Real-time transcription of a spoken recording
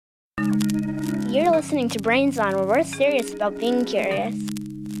You're listening to Brains On, where we're serious about being curious.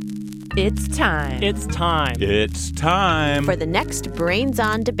 It's time. It's time. It's time for the next Brains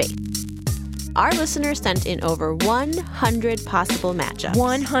On debate. Our listeners sent in over 100 possible matchups.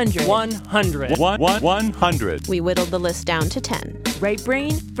 100. 100. We whittled the list down to 10. Right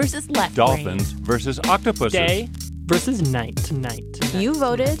brain versus left Dolphins brain. versus octopuses. Day versus night. You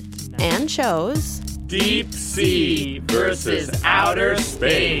voted and chose Deep sea versus outer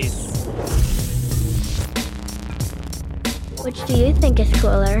space. Which do you think is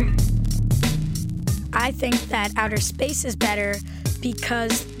cooler? I think that outer space is better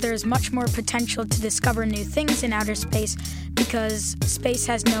because there's much more potential to discover new things in outer space because space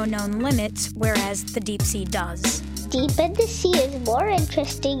has no known limits, whereas the deep sea does. Deep in the sea is more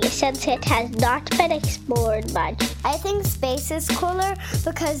interesting since it has not been explored much. I think space is cooler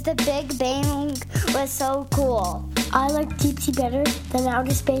because the Big Bang was so cool. I like deep sea better than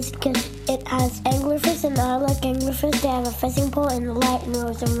outer space because it has anglerfish, and I like anglerfish. They have a fishing pole and light and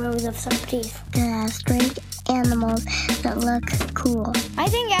rows of sharp teeth. It has strange animals that look cool. I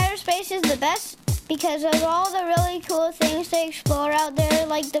think outer space is the best because of all the really cool things to explore out there,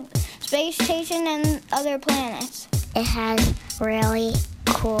 like the space station and other planets. It has really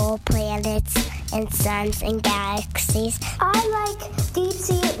cool planets and suns and galaxies. I like deep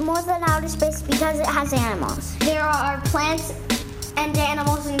sea more than outer space because it has animals. There are plants and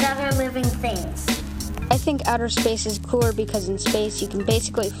animals and other living things. I think outer space is cooler because in space you can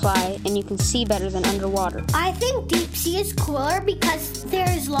basically fly and you can see better than underwater. I think deep sea is cooler because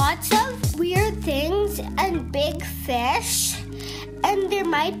there's lots of weird things and big fish. And there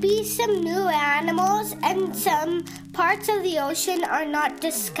might be some new animals, and some parts of the ocean are not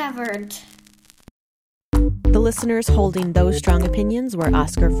discovered. The listeners holding those strong opinions were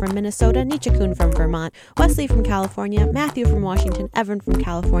Oscar from Minnesota, Nietzsche-kun from Vermont, Wesley from California, Matthew from Washington, Evan from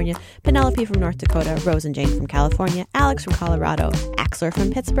California, Penelope from North Dakota, Rose and Jane from California, Alex from Colorado, Axler from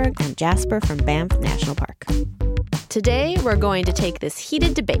Pittsburgh, and Jasper from Banff National Park. Today, we're going to take this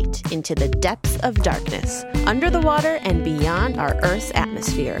heated debate into the depths of darkness, under the water and beyond our Earth's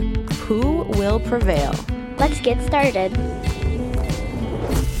atmosphere. Who will prevail? Let's get started.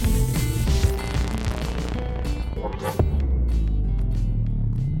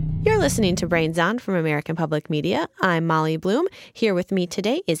 You're listening to Brains On from American Public Media. I'm Molly Bloom. Here with me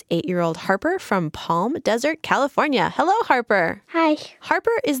today is 8-year-old Harper from Palm Desert, California. Hello, Harper. Hi.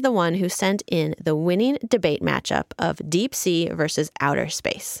 Harper is the one who sent in the winning debate matchup of deep sea versus outer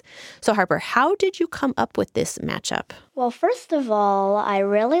space. So, Harper, how did you come up with this matchup? Well, first of all, I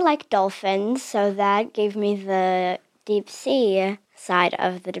really like dolphins, so that gave me the deep sea side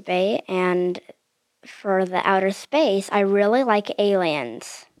of the debate. And for the outer space, I really like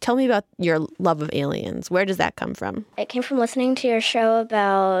aliens. Tell me about your love of aliens. Where does that come from? It came from listening to your show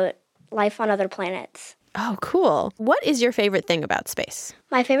about life on other planets. Oh, cool. What is your favorite thing about space?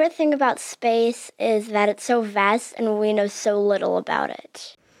 My favorite thing about space is that it's so vast and we know so little about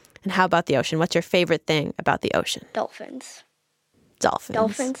it. And how about the ocean? What's your favorite thing about the ocean? Dolphins. Dolphins.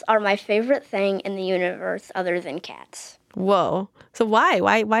 Dolphins are my favorite thing in the universe other than cats. Whoa. So why?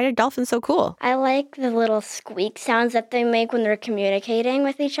 Why are dolphins so cool? I like the little squeak sounds that they make when they're communicating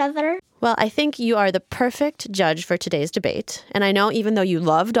with each other. Well, I think you are the perfect judge for today's debate. And I know even though you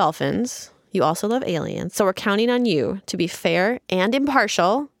love dolphins, you also love aliens. So we're counting on you to be fair and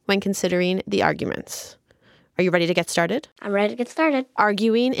impartial when considering the arguments. Are you ready to get started? I'm ready to get started.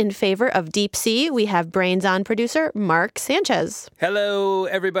 Arguing in favor of deep sea, we have Brains On producer Mark Sanchez. Hello,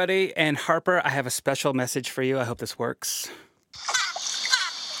 everybody. And Harper, I have a special message for you. I hope this works.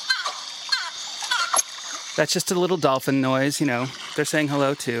 That's just a little dolphin noise, They're saying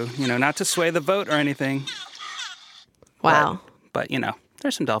hello too, not to sway the vote or anything. Wow. But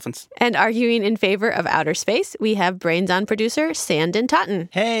there's some dolphins. And arguing in favor of outer space, we have Brains On producer Sandon Totten.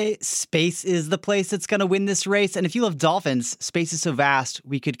 Hey, space is the place that's going to win this race. And if you love dolphins, space is so vast,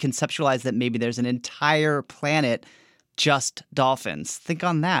 we could conceptualize that maybe there's an entire planet just dolphins. Think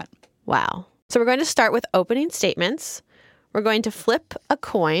on that. Wow. So we're going to start with opening statements. We're going to flip a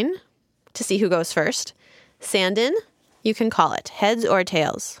coin to see who goes first. Sandon, you can call it heads or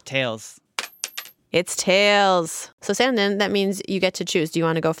tails. Tails. It's tails. So Sandon, that means you get to choose. Do you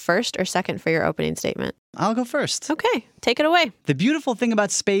want to go first or second for your opening statement? I'll go first. Okay, take it away. The beautiful thing about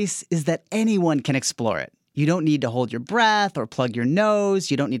space is that anyone can explore it. You don't need to hold your breath or plug your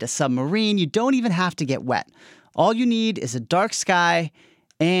nose. You don't need a submarine. You don't even have to get wet. All you need is a dark sky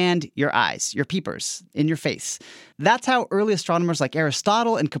and your eyes, your peepers, in your face. That's how early astronomers like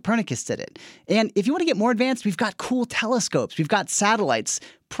Aristotle and Copernicus did it. And if you want to get more advanced, we've got cool telescopes. We've got satellites,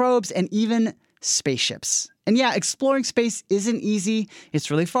 probes, and even spaceships. And yeah, exploring space isn't easy. It's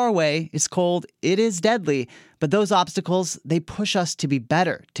really far away. It's cold. It is deadly. But those obstacles, they push us to be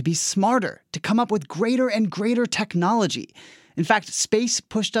better, to be smarter, to come up with greater and greater technology. In fact, space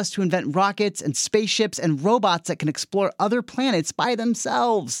pushed us to invent rockets and spaceships and robots that can explore other planets by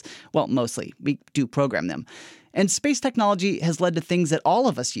themselves. Well, mostly. We do program them. And space technology has led to things that all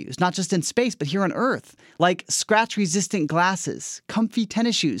of us use, not just in space, but here on Earth, like scratch-resistant glasses, comfy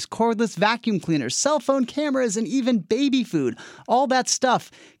tennis shoes, cordless vacuum cleaners, cell phone cameras, and even baby food. All that stuff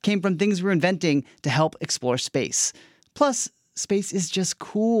came from things we're inventing to help explore space. Plus, space is just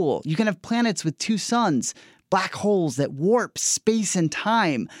cool. You can have planets with 2 suns, black holes that warp space and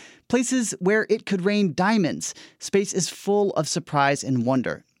time, places where it could rain diamonds. Space is full of surprise and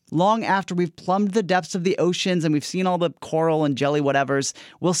wonder. Long after we've plumbed the depths of the oceans and we've seen all the coral and jelly whatevers,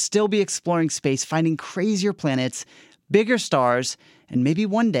 we'll still be exploring space, finding crazier planets, bigger stars, and maybe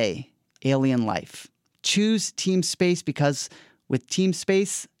one day, alien life. Choose Team Space because with Team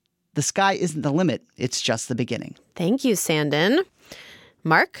Space, the sky isn't the limit. It's just the beginning. Thank you, Sandon.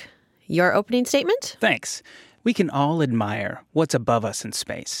 Mark, your opening statement? Thanks. We can all admire what's above us in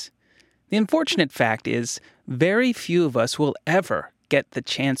space. The unfortunate fact is, very few of us will ever get the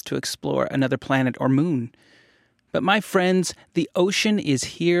chance to explore another planet or moon. But my friends, the ocean is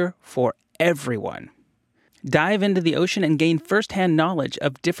here for everyone. Dive into the ocean and gain firsthand knowledge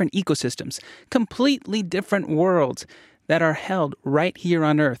of different ecosystems, completely different worlds that are held right here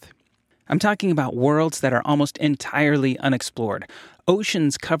on Earth. I'm talking about worlds that are almost entirely unexplored.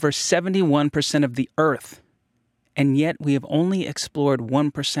 Oceans cover 71% of the Earth, and yet we have only explored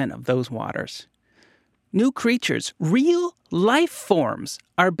 1% of those waters. New creatures, real life forms,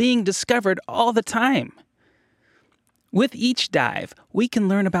 are being discovered all the time. With each dive, we can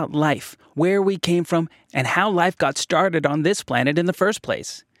learn about life, where we came from, and how life got started on this planet in the first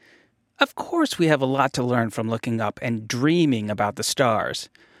place. Of course, we have a lot to learn from looking up and dreaming about the stars.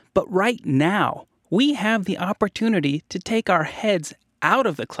 But right now, we have the opportunity to take our heads out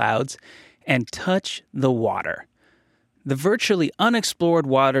of the clouds and touch the water. The virtually unexplored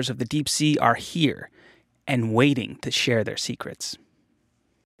waters of the deep sea are here and waiting to share their secrets.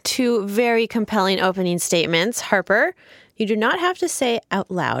 2 very compelling opening statements. Harper, you do not have to say out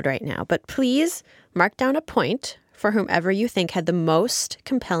loud right now, but please mark down a point for whomever you think had the most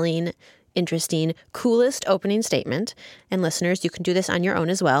compelling, interesting, coolest opening statement. And listeners, you can do this on your own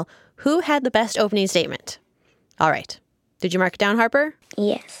as well. Who had the best opening statement? All right. Did you mark it down, Harper?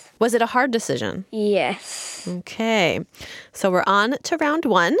 Yes. Was it a hard decision? Yes. Okay. So we're on to round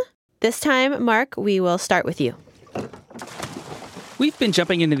 1. This time, Mark, we will start with you. We've been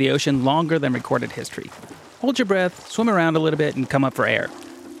jumping into the ocean longer than recorded history. Hold your breath, swim around a little bit, and come up for air.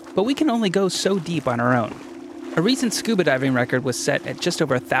 But we can only go so deep on our own. A recent scuba diving record was set at just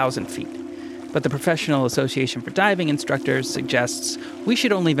over 1,000 feet. But the Professional Association for Diving Instructors suggests we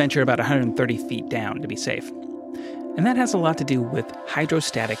should only venture about 130 feet down to be safe. And that has a lot to do with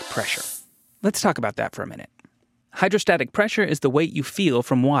hydrostatic pressure. Let's talk about that for a minute. Hydrostatic pressure is the weight you feel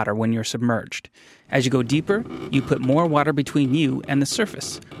from water when you're submerged. As you go deeper, you put more water between you and the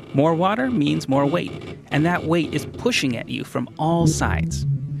surface. More water means more weight, and that weight is pushing at you from all sides.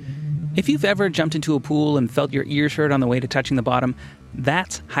 If you've ever jumped into a pool and felt your ears hurt on the way to touching the bottom,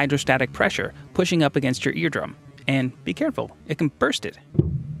 that's hydrostatic pressure pushing up against your eardrum. And be careful, it can burst it.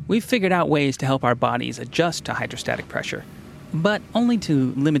 We've figured out ways to help our bodies adjust to hydrostatic pressure, but only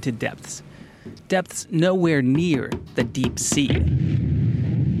to limited depths. Depths nowhere near the deep sea.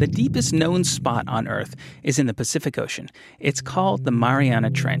 The deepest known spot on Earth is in the Pacific Ocean. It's called the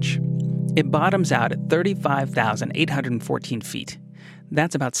Mariana Trench. It bottoms out at 35,814 feet.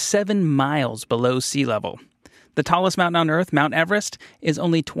 That's about 7 miles below sea level. The tallest mountain on Earth, Mount Everest, is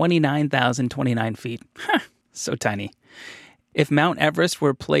only 29,029 feet. So tiny. If Mount Everest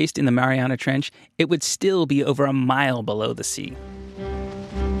were placed in the Mariana Trench, it would still be over a mile below the sea.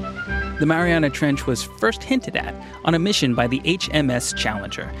 The Mariana Trench was first hinted at on a mission by the HMS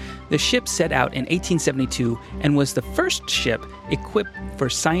Challenger. The ship set out in 1872 and was the first ship equipped for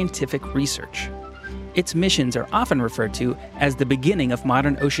scientific research. Its missions are often referred to as the beginning of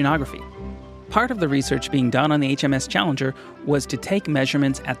modern oceanography. Part of the research being done on the HMS Challenger was to take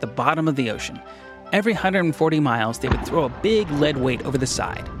measurements at the bottom of the ocean. Every 140 miles, they would throw a big lead weight over the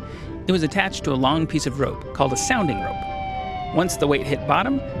side. It was attached to a long piece of rope called a sounding rope. Once the weight hit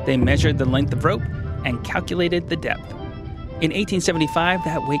bottom, they measured the length of rope and calculated the depth. In 1875,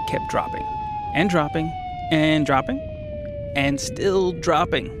 that weight kept dropping, and dropping, and dropping, and still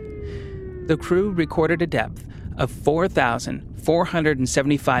dropping. The crew recorded a depth of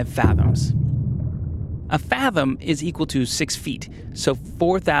 4,475 fathoms. A fathom is equal to 6 feet, so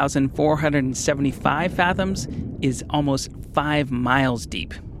 4,475 fathoms is almost 5 miles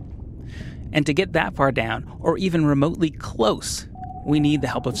deep. And to get that far down, or even remotely close, we need the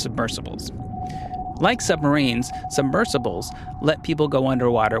help of submersibles. Like submarines, submersibles let people go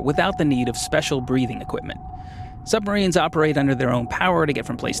underwater without the need of special breathing equipment. Submarines operate under their own power to get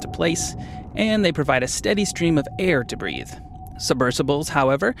from place to place, and they provide a steady stream of air to breathe. Submersibles,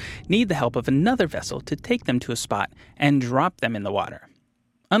 however, need the help of another vessel to take them to a spot and drop them in the water.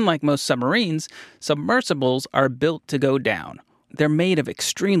 Unlike most submarines, submersibles are built to go down. They're made of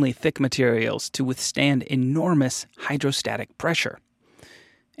extremely thick materials to withstand enormous hydrostatic pressure.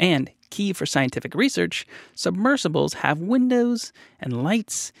 And, key for scientific research, submersibles have windows and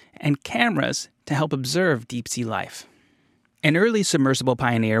lights and cameras to help observe deep-sea life. An early submersible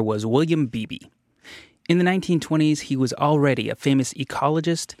pioneer was William Beebe. In the 1920s, he was already a famous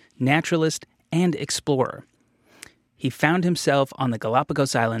ecologist, naturalist, and explorer. He found himself on the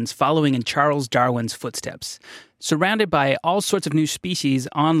Galapagos Islands following in Charles Darwin's footsteps. Surrounded by all sorts of new species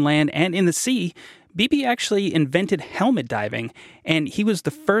on land and in the sea, Beebe actually invented helmet diving, and he was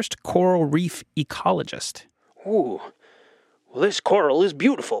the first coral reef ecologist. Ooh, well, this coral is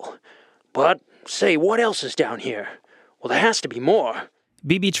beautiful. But, say, what else is down here? Well, there has to be more.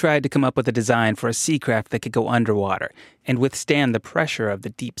 Beebe tried to come up with a design for a seacraft that could go underwater and withstand the pressure of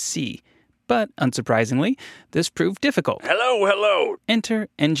the deep sea. But, unsurprisingly, this proved difficult. Hello. Enter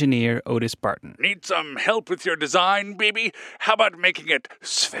engineer Otis Barton. Need some help with your design, Beebe? How about making it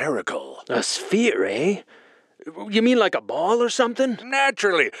spherical? A sphere, eh? You mean like a ball or something?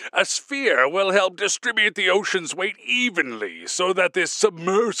 Naturally, a sphere will help distribute the ocean's weight evenly so that this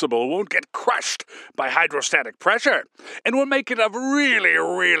submersible won't get crushed by hydrostatic pressure and will make it of really,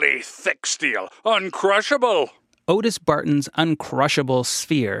 really thick steel, uncrushable. Otis Barton's uncrushable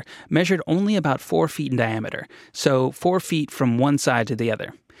sphere measured only about 4 feet in diameter, so 4 feet from one side to the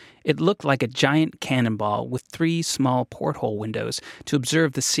other. It looked like a giant cannonball with 3 small porthole windows to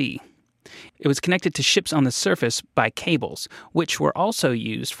observe the sea. It was connected to ships on the surface by cables, which were also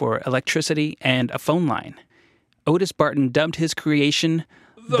used for electricity and a phone line. Otis Barton dubbed his creation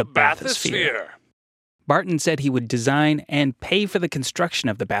the bathysphere. Barton said he would design and pay for the construction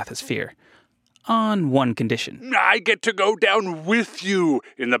of the bathysphere, on one condition. I get to go down with you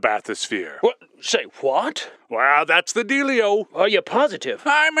in the bathysphere. What? Say what? Well, that's the dealio. Are you positive?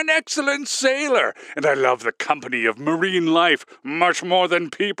 I'm an excellent sailor, and I love the company of marine life, much more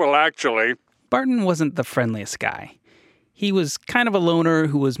than people, actually. Barton wasn't the friendliest guy. He was kind of a loner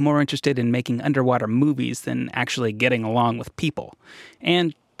who was more interested in making underwater movies than actually getting along with people.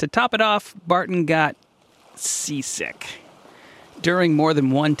 And to top it off, Barton got seasick. During more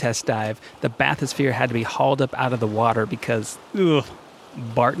than one test dive, the bathysphere had to be hauled up out of the water because,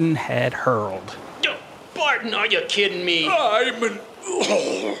 Barton had hurled. Barton, are you kidding me? I'm an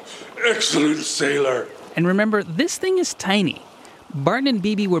excellent sailor. And remember, this thing is tiny. Barton and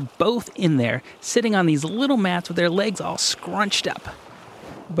Beebe were both in there, sitting on these little mats with their legs all scrunched up.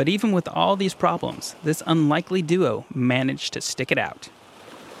 But even with all these problems, this unlikely duo managed to stick it out.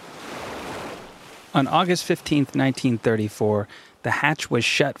 On August 15th, 1934, the hatch was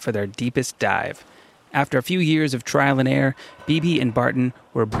shut for their deepest dive. After a few years of trial and error, Beebe and Barton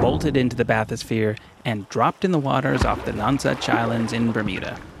were bolted into the bathysphere and dropped in the waters off the Nonsuch Islands in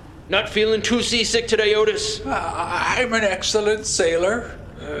Bermuda. Not feeling too seasick today, Otis? I'm an excellent sailor.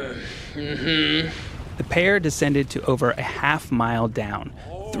 The pair descended to over a half-mile down,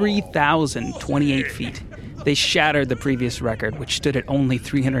 3,028 feet. They shattered the previous record, which stood at only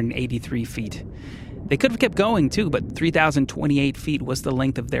 383 feet. They could have kept going, too, but 3,028 feet was the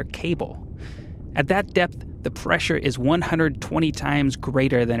length of their cable. At that depth, the pressure is 120 times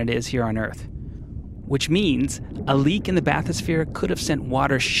greater than it is here on Earth, which means a leak in the bathysphere could have sent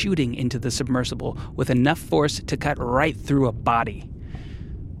water shooting into the submersible with enough force to cut right through a body.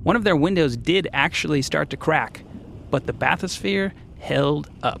 One of their windows did actually start to crack, but the bathysphere held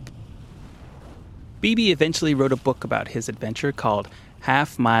up. Beebe eventually wrote a book about his adventure called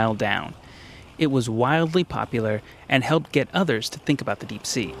Half Mile Down. It was wildly popular and helped get others to think about the deep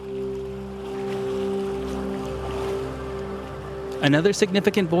sea. Another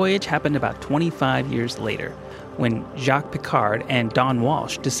significant voyage happened about 25 years later, when Jacques Piccard and Don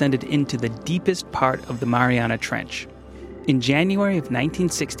Walsh descended into the deepest part of the Mariana Trench. In January of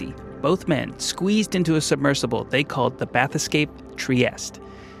 1960, both men squeezed into a submersible they called the Bathyscaphe Trieste.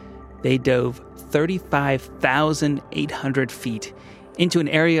 They dove 35,800 feet into an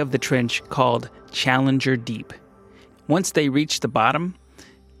area of the trench called Challenger Deep. Once they reached the bottom,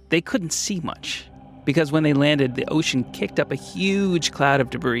 they couldn't see much. because when they landed, the ocean kicked up a huge cloud of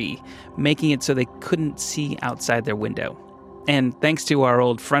debris, making it so they couldn't see outside their window. And thanks to our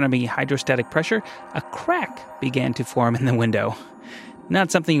old frenemy hydrostatic pressure, a crack began to form in the window.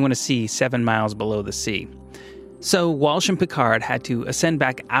 Not something you want to see 7 miles below the sea. So Walsh and Picard had to ascend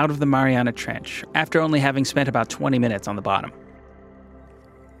back out of the Mariana Trench after only having spent about 20 minutes on the bottom.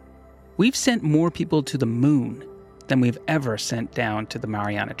 We've sent more people to the moon than we've ever sent down to the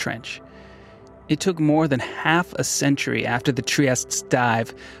Mariana Trench. It took more than half a century after the Trieste's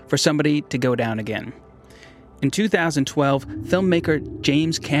dive for somebody to go down again. In 2012, filmmaker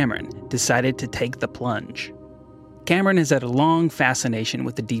James Cameron decided to take the plunge. Cameron has had a long fascination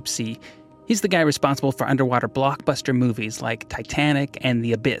with the deep sea. He's the guy responsible for underwater blockbuster movies like Titanic and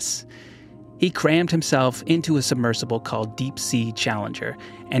The Abyss. He crammed himself into a submersible called Deep Sea Challenger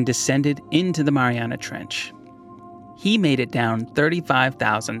and descended into the Mariana Trench. He made it down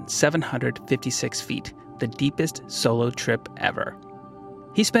 35,756 feet, the deepest solo trip ever.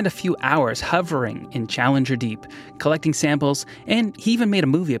 He spent a few hours hovering in Challenger Deep, collecting samples, and he even made a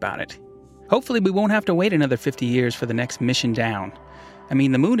movie about it. Hopefully we won't have to wait another 50 years for the next mission down. I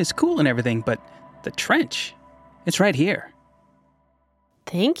mean, the moon is cool and everything, but the trench, it's right here.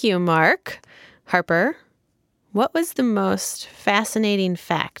 Thank you, Mark. Harper, what was the most fascinating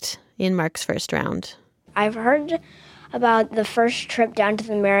fact in Mark's first round? I've heard about the first trip down to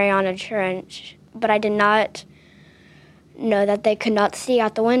the Mariana Trench, but I did not know that they could not see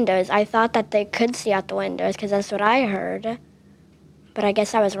out the windows. I thought that they could see out the windows because that's what I heard, but I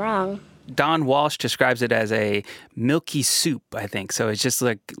guess I was wrong. Don Walsh describes it as a milky soup, I think. So it's just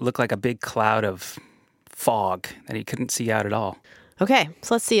looked like a big cloud of fog that he couldn't see out at all. Okay,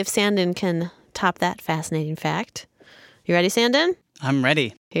 so let's see if Sandon can top that fascinating fact. You ready, Sandon? I'm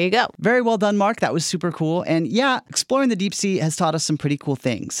ready. Here you go. Very well done, Mark. That was super cool. And yeah, exploring the deep sea has taught us some pretty cool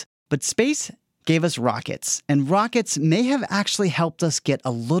things. But space gave us rockets. And rockets may have actually helped us get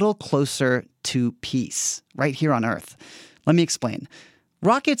a little closer to peace right here on Earth. Let me explain.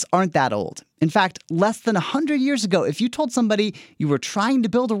 Rockets aren't that old. In fact, less than 100 years ago, if you told somebody you were trying to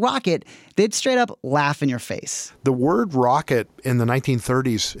build a rocket, they'd straight up laugh in your face. The word rocket in the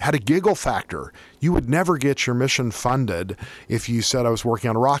 1930s had a giggle factor. You would never get your mission funded if you said I was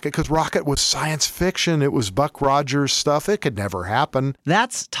working on a rocket, because rocket was science fiction. It was Buck Rogers stuff. It could never happen.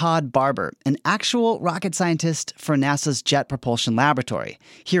 That's Todd Barber, an actual rocket scientist for NASA's Jet Propulsion Laboratory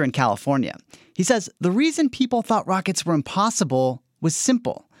here in California. He says the reason people thought rockets were impossible was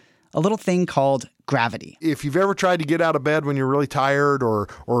simple. A little thing called gravity. If you've ever tried to get out of bed when you're really tired or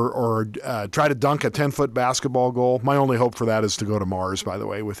try to dunk a 10-foot basketball goal, my only hope for that is to go to Mars, by the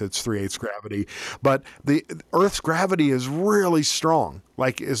way, with its 3/8 gravity. But the Earth's gravity is really strong.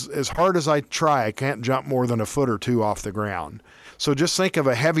 Like as hard as I try, I can't jump more than a foot or two off the ground. So just think of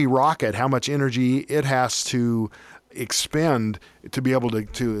a heavy rocket, how much energy it has to expend to be able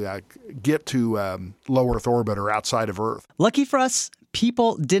to get to low Earth orbit or outside of Earth. Lucky for us,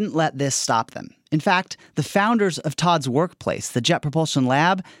 people didn't let this stop them. In fact, the founders of Todd's workplace, the Jet Propulsion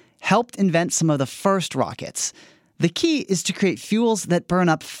Lab, helped invent some of the first rockets. The key is to create fuels that burn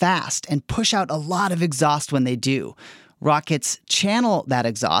up fast and push out a lot of exhaust when they do. Rockets channel that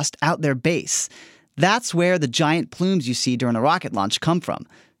exhaust out their base. That's where the giant plumes you see during a rocket launch come from.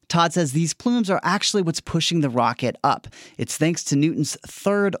 Todd says these plumes are actually what's pushing the rocket up. It's thanks to Newton's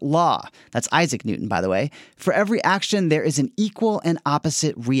third law. That's Isaac Newton, by the way. For every action, there is an equal and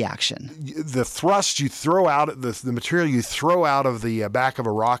opposite reaction. The thrust you throw out, the material you throw out of the back of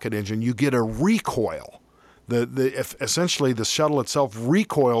a rocket engine, you get a recoil. Essentially, the shuttle itself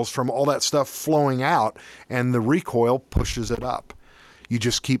recoils from all that stuff flowing out, and the recoil pushes it up. You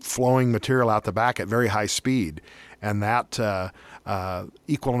just keep flowing material out the back at very high speed, and that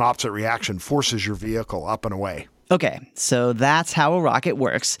equal and opposite reaction forces your vehicle up and away. Okay, so that's how a rocket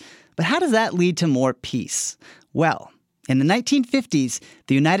works. But how does that lead to more peace? Well, in the 1950s,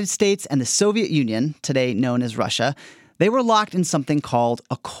 the United States and the Soviet Union, today known as Russia, they were locked in something called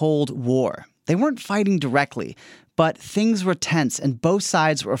a Cold War. They weren't fighting directly, but things were tense and both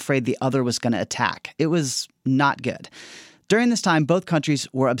sides were afraid the other was going to attack. It was not good. During this time, both countries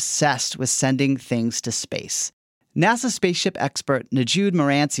were obsessed with sending things to space. NASA spaceship expert Najud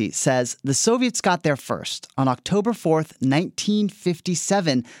Moranci says the Soviets got there first on October 4th,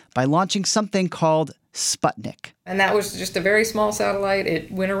 1957, by launching something called Sputnik. And that was just a very small satellite.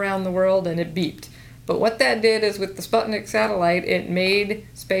 It went around the world and it beeped. But what that did is with the Sputnik satellite, it made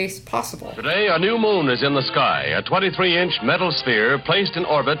space possible. Today, a new moon is in the sky, a 23-inch metal sphere placed in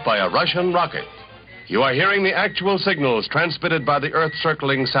orbit by a Russian rocket. You are hearing the actual signals transmitted by the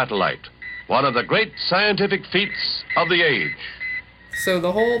Earth-circling satellite. One of the great scientific feats of the age. So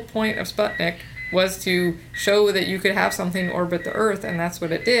the whole point of Sputnik was to show that you could have something orbit the Earth, and that's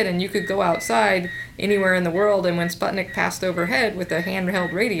what it did. And you could go outside anywhere in the world, and when Sputnik passed overhead with a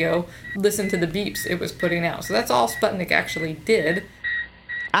handheld radio, listen to the beeps it was putting out. So that's all Sputnik actually did.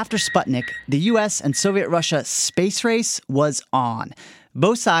 After Sputnik, the US and Soviet Russia space race was on.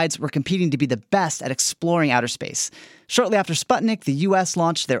 Both sides were competing to be the best at exploring outer space. Shortly after Sputnik, the US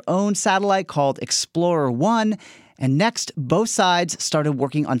launched their own satellite called Explorer 1, and next, both sides started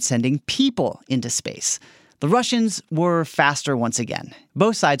working on sending people into space. The Russians were faster once again.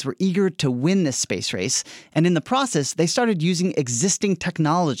 Both sides were eager to win this space race, and in the process, they started using existing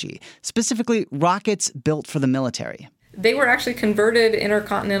technology, specifically rockets built for the military. They were actually converted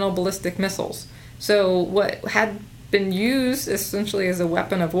intercontinental ballistic missiles. So what had been used essentially as a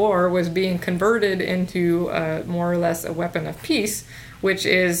weapon of war was being converted into more or less a weapon of peace, which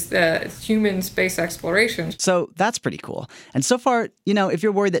is human space exploration. So that's pretty cool. And so far, if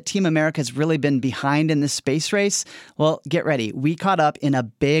you're worried that Team America has really been behind in this space race, well, get ready. We caught up in a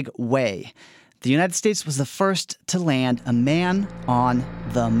big way. The United States was the first to land a man on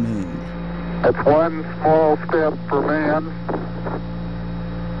the moon. It's one small step for man,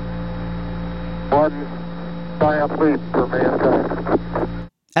 one giant leap for mankind.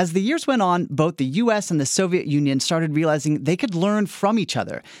 As the years went on, both the US and the Soviet Union started realizing they could learn from each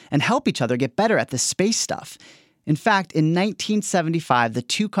other and help each other get better at this space stuff. In fact, in 1975, the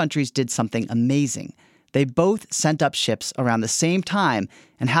two countries did something amazing. They both sent up ships around the same time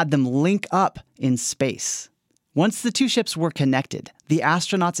and had them link up in space. Once the two ships were connected, the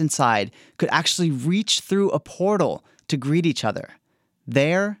astronauts inside could actually reach through a portal to greet each other.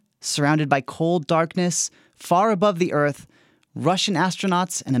 There, surrounded by cold darkness, far above the Earth, Russian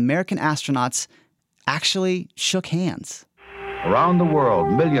astronauts and American astronauts actually shook hands. Around the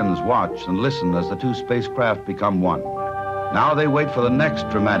world, millions watch and listen as the two spacecraft become one. Now they wait for the next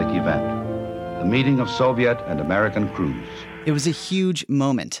dramatic event, the meeting of Soviet and American crews. It was a huge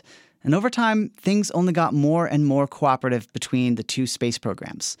moment. And over time, things only got more and more cooperative between the two space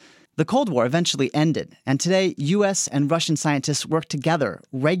programs. The Cold War eventually ended, and today, US and Russian scientists work together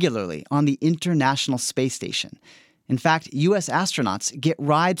regularly on the International Space Station. In fact, US astronauts get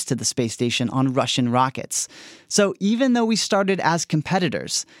rides to the space station on Russian rockets. So even though we started as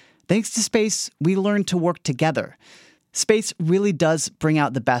competitors, thanks to space, we learned to work together. Space really does bring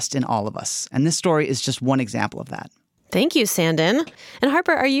out the best in all of us, and this story is just one example of that. Thank you, Sandin. And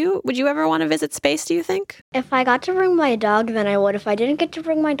Harper, would you ever want to visit space, do you think? If I got to bring my dog, then I would. If I didn't get to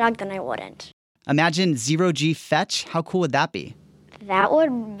bring my dog, then I wouldn't. Imagine zero-G fetch. How cool would that be? That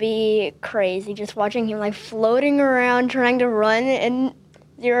would be crazy, just watching him floating around, trying to run in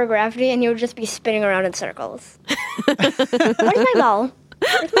zero gravity, and he would just be spinning around in circles. Where's my ball?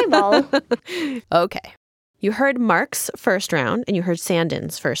 Where's my ball? Okay. You heard Mark's first round, and you heard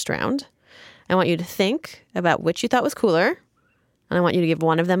Sandin's first round. I want you to think about which you thought was cooler, and I want you to give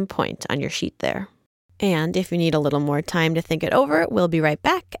one of them a point on your sheet there. And if you need a little more time to think it over, we'll be right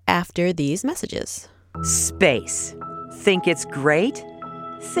back after these messages. Space. Think it's great?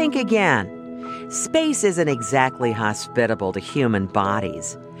 Think again. Space isn't exactly hospitable to human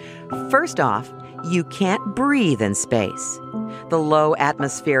bodies. First off, you can't breathe in space. The low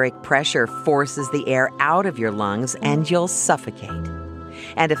atmospheric pressure forces the air out of your lungs and you'll suffocate.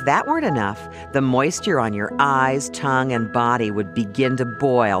 And if that weren't enough, the moisture on your eyes, tongue, and body would begin to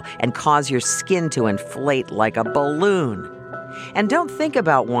boil and cause your skin to inflate like a balloon. And don't think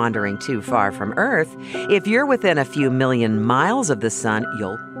about wandering too far from Earth. If you're within a few million miles of the sun,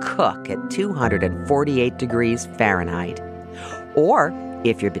 you'll cook at 248 degrees Fahrenheit. Or,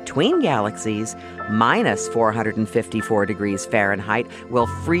 if you're between galaxies, minus 454 degrees Fahrenheit will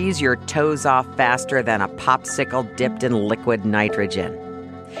freeze your toes off faster than a popsicle dipped in liquid nitrogen.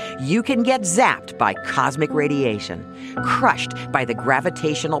 You can get zapped by cosmic radiation, crushed by the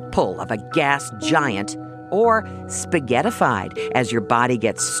gravitational pull of a gas giant, or spaghettified as your body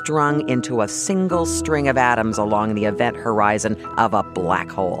gets strung into a single string of atoms along the event horizon of a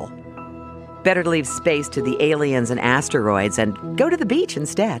black hole. Better to leave space to the aliens and asteroids and go to the beach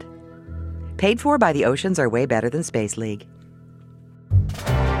instead. Paid for by the oceans are way better than Space League.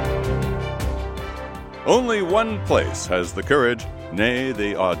 Only one place has the courage, nay,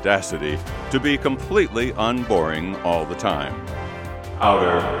 the audacity, to be completely unboring all the time.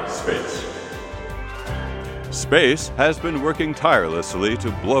 Outer space. Space has been working tirelessly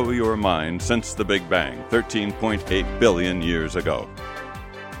to blow your mind since the Big Bang, 13.8 billion years ago.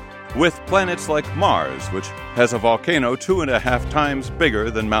 With planets like Mars, which has a volcano 2.5 times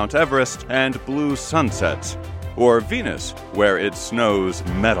bigger than Mount Everest and blue sunsets, or Venus, where it snows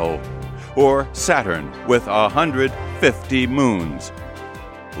metal, or Saturn with 150 moons.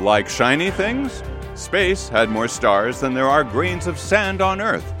 Like shiny things? Space had more stars than there are grains of sand on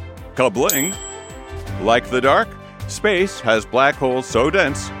Earth. Kabling! Like the dark? Space has black holes so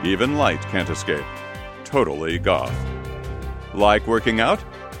dense, even light can't escape. Totally goth. Like working out?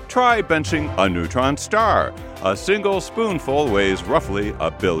 Try benching a neutron star. A single spoonful weighs roughly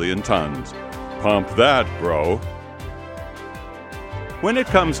 1 billion tons. Pump that, bro. When it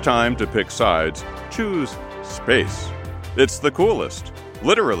comes time to pick sides, choose space. It's the coolest.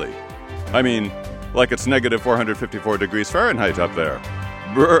 Literally. I mean, like it's negative 454 degrees Fahrenheit up there.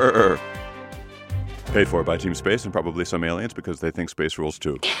 Brrr. Paid for by Team Space and probably some aliens because they think space rules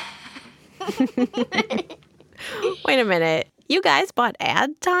too. Wait a minute. You guys bought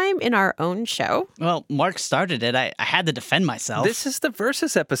ad time in our own show? Well, Mark started it. I had to defend myself. This is the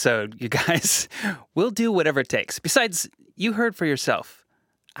Versus episode, you guys. We'll do whatever it takes. Besides, you heard for yourself.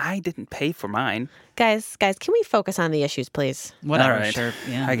 I didn't pay for mine. Guys, can we focus on the issues, please? Whatever, All right. sure.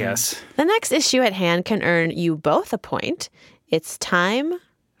 Yeah, I guess. The next issue at hand can earn you both a point. It's time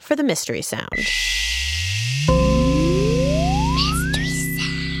for the mystery sound.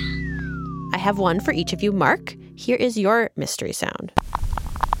 I have one for each of you. Mark, here is your mystery sound.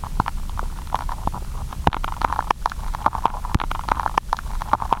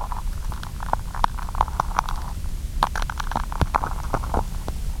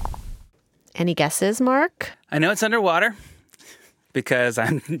 Any guesses, Mark? I know it's underwater because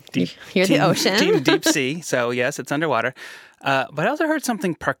I'm deep. You're the ocean. Team deep sea, so yes, it's underwater. But I also heard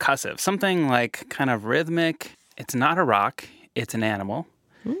something percussive, something like kind of rhythmic. It's not a rock. It's an animal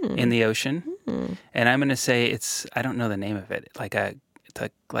in the ocean. And I'm going to say I don't know the name of it, it's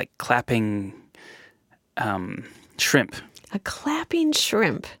like clapping shrimp. A clapping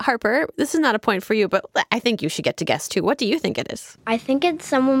shrimp. Harper, this is not a point for you, but I think you should get to guess too. What do you think it is? I think it's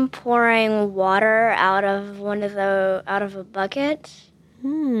someone pouring water out of a bucket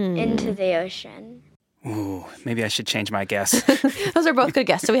into the ocean. Ooh, maybe I should change my guess. Those are both good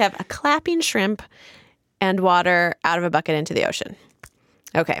guesses. So we have a clapping shrimp and water out of a bucket into the ocean.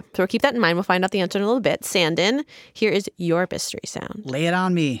 Okay, so we'll keep that in mind. We'll find out the answer in a little bit. Sandin, here is your mystery sound. Lay it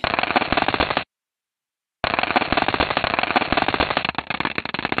on me.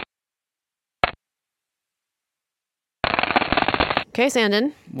 Okay,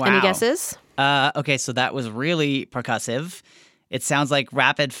 Sandin. Wow. Any guesses? Okay, so that was really percussive. It sounds like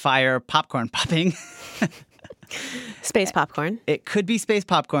rapid fire popcorn popping. Space popcorn. It could be space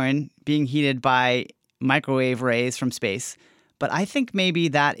popcorn being heated by microwave rays from space. But I think maybe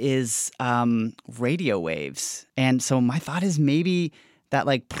that is radio waves. And so my thought is maybe that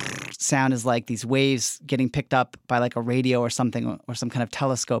like sound is like these waves getting picked up by like a radio or something, or some kind of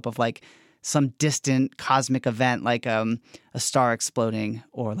telescope of like some distant cosmic event, like a star exploding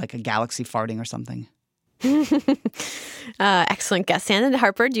or like a galaxy farting or something. Excellent guess. Sandin.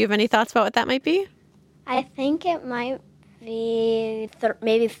 Harper, do you have any thoughts about what that might be? I think it might be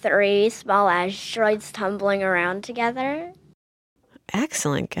maybe 3 small asteroids tumbling around together.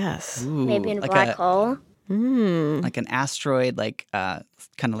 Excellent guess. Ooh, Maybe in a like black hole. Like an asteroid, like kind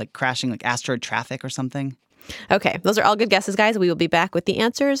of like crashing, like asteroid traffic or something. Okay, those are all good guesses, guys. We will be back with the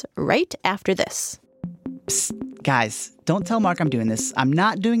answers right after this. Psst, guys, don't tell Mark I'm doing this. I'm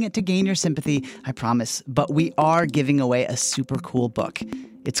not doing it to gain your sympathy, I promise. But we are giving away a super cool book.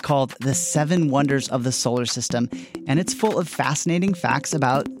 It's called The 7 Wonders of the Solar System, and it's full of fascinating facts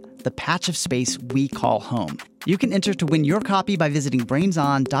about the patch of space we call home. You can enter to win your copy by visiting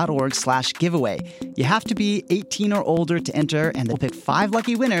brainson.org/giveaway. You have to be 18 or older to enter, and we'll pick 5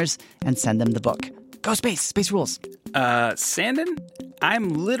 lucky winners and send them the book. Go space! Space rules! Sandin, I'm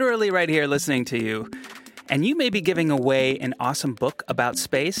literally right here listening to you, and you may be giving away an awesome book about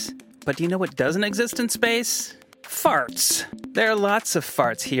space, but do you know what doesn't exist in space? Farts. There are lots of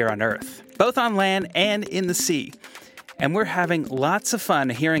farts here on Earth, both on land and in the sea. And we're having lots of fun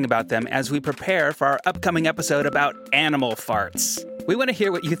hearing about them as we prepare for our upcoming episode about animal farts. We want to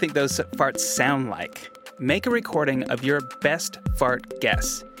hear what you think those farts sound like. Make a recording of your best fart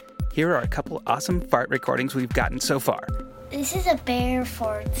guess. Here are a couple awesome fart recordings we've gotten so far. This is a bear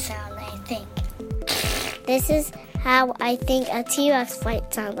fart sound, I think. This is how I think a T-Rex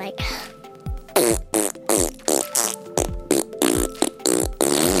might sound like.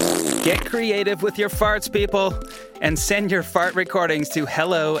 Get creative with your farts, people, and send your fart recordings to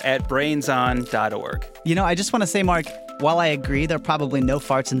hello@brainson.org. You know, I just want to say, Mark, while I agree there are probably no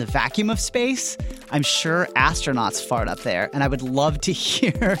farts in the vacuum of space, I'm sure astronauts fart up there, and I would love to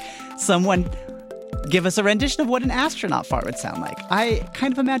hear someone Give us a rendition of what an astronaut fart would sound like. I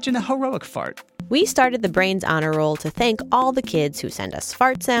kind of imagine a heroic fart. We started the Brains Honor Roll to thank all the kids who send us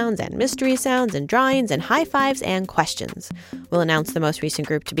fart sounds and mystery sounds and drawings and high fives and questions. We'll announce the most recent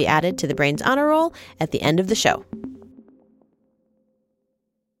group to be added to the Brains Honor Roll at the end of the show.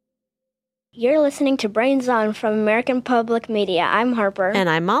 You're listening to Brains On from American Public Media. I'm Harper. And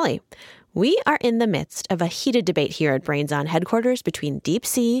I'm Molly. We are in the midst of a heated debate here at Brains On headquarters between deep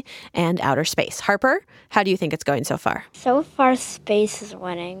sea and outer space. Harper, how do you think it's going so far? So far, space is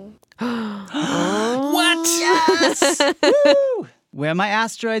winning. What? Yes! Woo! Where are my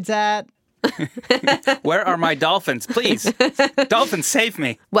asteroids at? Where are my dolphins? Please. Dolphins, save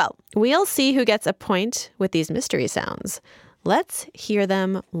me. Well, we'll see who gets a point with these mystery sounds. Let's hear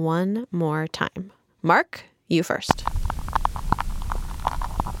them one more time. Mark, you first.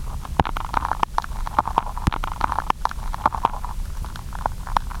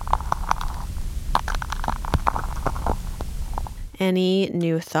 Any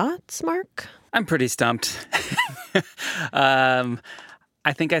new thoughts, Mark? I'm pretty stumped.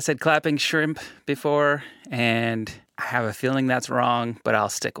 I think I said clapping shrimp before, and I have a feeling that's wrong, but I'll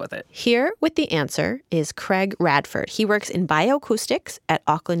stick with it. Here with the answer is Craig Radford. He works in bioacoustics at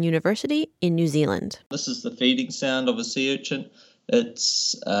Auckland University in New Zealand. This is the feeding sound of a sea urchin.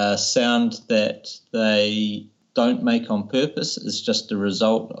 It's a sound that they don't make on purpose. It's just a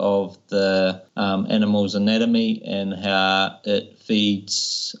result of the animal's anatomy and how it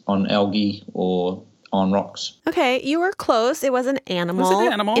feeds on algae or on rocks. Okay, you were close. It was an animal, Was it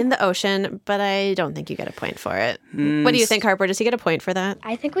an animal? in the ocean, but I don't think you get a point for it. What do you think, Harper? Does he get a point for that?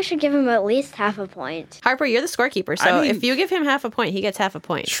 I think we should give him at least half a point. Harper, you're the scorekeeper, so if you give him half a point, he gets half a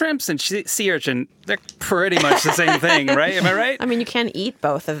point. Shrimps and sea urchin, they're pretty much the same thing, right? Am I right? I mean, you can eat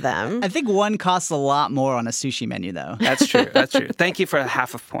both of them. I think one costs a lot more on a sushi menu, though. That's true. That's true. Thank you for a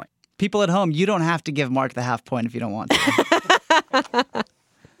half a point. People at home, you don't have to give Mark the half point if you don't want to.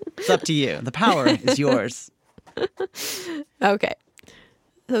 It's up to you. The power is yours. Okay.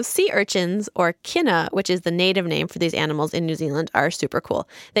 So sea urchins, or kinna, which is the native name for these animals in New Zealand, are super cool.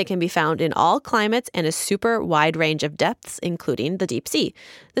 They can be found in all climates and a super wide range of depths, including the deep sea.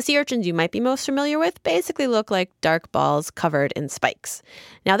 The sea urchins you might be most familiar with basically look like dark balls covered in spikes.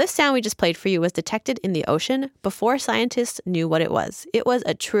 Now, this sound we just played for you was detected in the ocean before scientists knew what it was. It was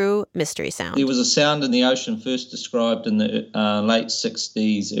a true mystery sound. There was a sound in the ocean first described in the late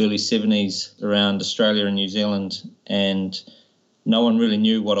 60s, early 70s around Australia and New Zealand, and no one really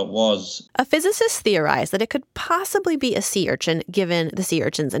knew what it was. A physicist theorized that it could possibly be a sea urchin given the sea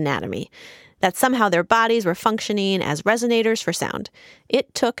urchin's anatomy, that somehow their bodies were functioning as resonators for sound.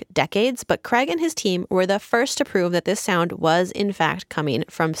 It took decades, but Craig and his team were the first to prove that this sound was in fact coming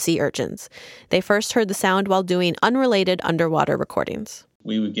from sea urchins. They first heard the sound while doing unrelated underwater recordings.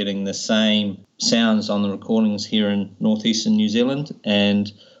 We were getting the same sounds on the recordings here in northeastern New Zealand,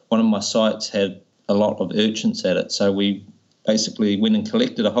 and one of my sites had a lot of urchins at it, so we basically went and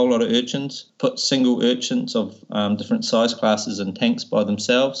collected a whole lot of urchins, put single urchins of different size classes in tanks by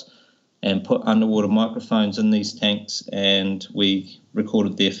themselves, and put underwater microphones in these tanks, and we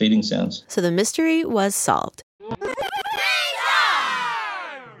recorded their feeding sounds. So the mystery was solved.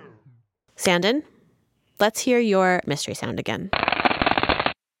 Sandon, let's hear your mystery sound again.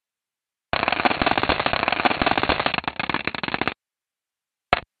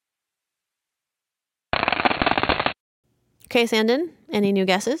 Okay, Sandon, any new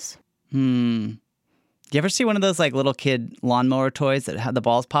guesses? Do you ever see one of those like little kid lawnmower toys that have the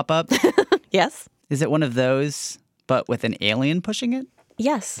balls pop up? Yes. Is it one of those, but with an alien pushing it?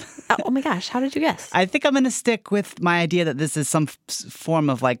 Yes. Oh my gosh, how did you guess? I think I'm going to stick with my idea that this is some form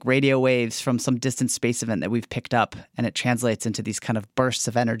of like radio waves from some distant space event that we've picked up, and it translates into these kind of bursts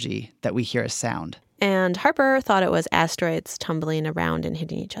of energy that we hear as sound. And Harper thought it was asteroids tumbling around and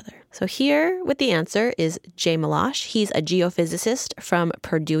hitting each other. So here with the answer is Jay Malosh. He's a geophysicist from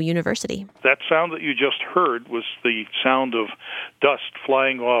Purdue University. That sound that you just heard was the sound of dust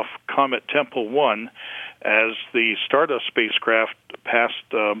flying off Comet Tempel 1 as the Stardust spacecraft passed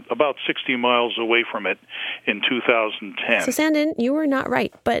about 60 miles away from it in 2010. So Sandon, you were not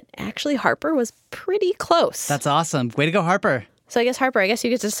right, but actually Harper was pretty close. That's awesome. Way to go, Harper. So I guess, Harper, you get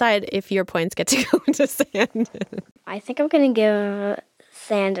to decide if your points get to go to Sandon. I think I'm going to give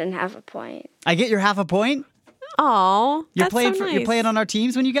Sandon half a point. I get your half a point? Aw, You're that's playing so nice. You're playing on our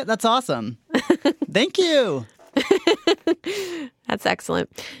teams when you get... That's awesome. Thank you. That's excellent.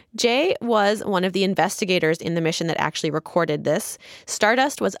 Jay was one of the investigators in the mission that actually recorded this.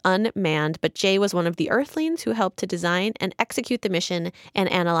 Stardust was unmanned, but Jay was one of the Earthlings who helped to design and execute the mission and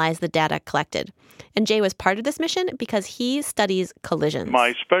analyze the data collected. And Jay was part of this mission because he studies collisions.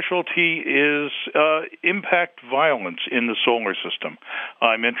 My specialty is impact violence in the solar system.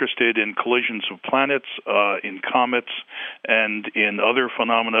 I'm interested in collisions of planets, in comets, and in other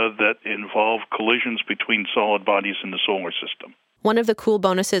phenomena that involve collisions between solid bodies in the solar system. One of the cool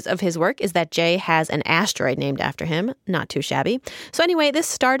bonuses of his work is that Jay has an asteroid named after him. Not too shabby. So anyway, this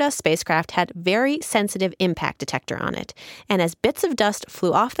Stardust spacecraft had very sensitive impact detector on it. And as bits of dust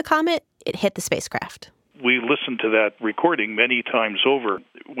flew off the comet, it hit the spacecraft. We listened to that recording many times over.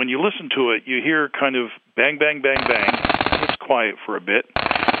 When you listen to it, you hear kind of bang, bang, bang, bang. It's quiet for a bit.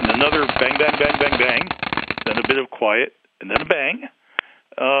 And another bang, bang, bang, bang, bang. Then a bit of quiet. And then a bang.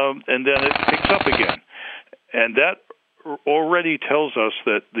 And then it picks up again. And that already tells us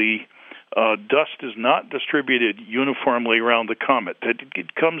that the dust is not distributed uniformly around the comet, that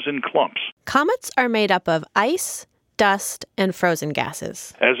it comes in clumps. Comets are made up of ice, dust, and frozen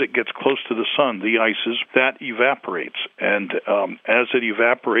gases. As it gets close to the sun, the ices, that evaporates. And as it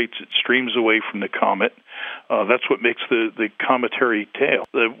evaporates, it streams away from the comet. That's what makes the cometary tail.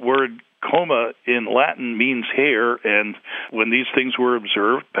 The word coma in Latin means hair, and when these things were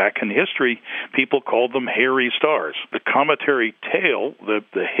observed back in history, people called them hairy stars. The cometary tail,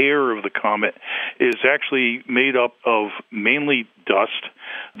 the hair of the comet, is actually made up of mainly dust.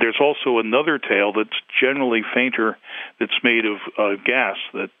 There's also another tail that's generally fainter that's made of gas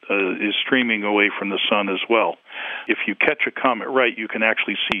that is streaming away from the sun as well. If you catch a comet right, you can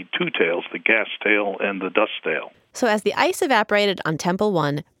actually see two tails, the gas tail and the dust tail. So as the ice evaporated on Tempel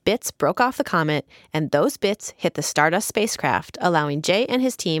 1, bits broke off the comet, and those bits hit the Stardust spacecraft, allowing Jay and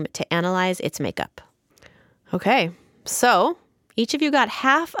his team to analyze its makeup. Okay, so each of you got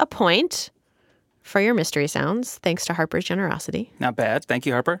half a point for your mystery sounds, thanks to Harper's generosity. Not bad. Thank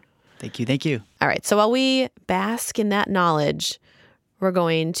you, Harper. Thank you, thank you. All right, so while we bask in that knowledge, we're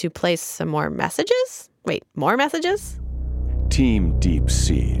going to play some more messages? Wait, more messages? Team Deep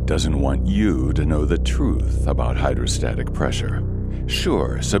Sea doesn't want you to know the truth about hydrostatic pressure.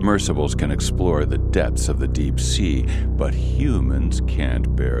 Sure, submersibles can explore the depths of the deep sea, but humans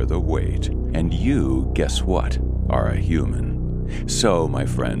can't bear the weight. And you, guess what, are a human. So, my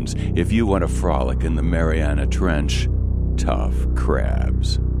friends, if you want to frolic in the Mariana Trench, tough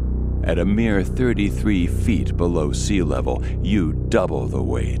crabs. At a mere 33 feet below sea level, you double the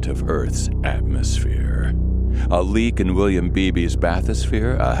weight of Earth's atmosphere. A leak in William Beebe's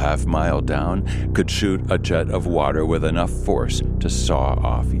bathysphere, a half-mile down, could shoot a jet of water with enough force to saw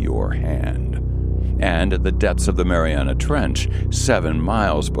off your hand. And at the depths of the Mariana Trench, 7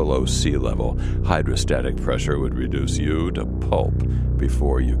 miles below sea level, hydrostatic pressure would reduce you to pulp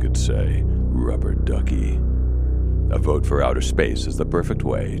before you could say, rubber ducky. A vote for outer space is the perfect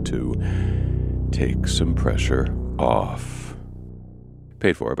way to take some pressure off.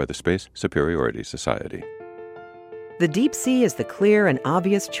 Paid for by the Space Superiority Society. The deep sea is the clear and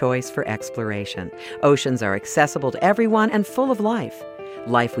obvious choice for exploration. Oceans are accessible to everyone and full of life.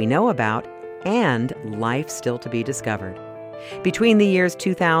 Life we know about and life still to be discovered. Between the years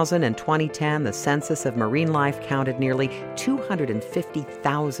 2000 and 2010, the census of marine life counted nearly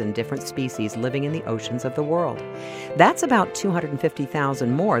 250,000 different species living in the oceans of the world. That's about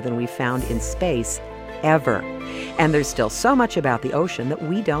 250,000 more than we found in space ever. And there's still so much about the ocean that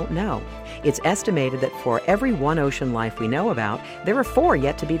we don't know. It's estimated that for every one ocean life we know about, there are 4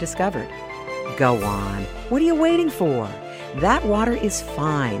 yet to be discovered. Go on. What are you waiting for? That water is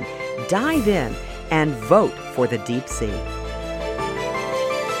fine. Dive in and vote for the deep sea.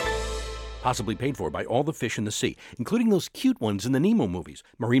 Possibly paid for by all the fish in the sea, including those cute ones in the Nemo movies,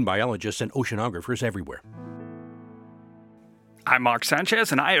 marine biologists and oceanographers everywhere. I'm Mark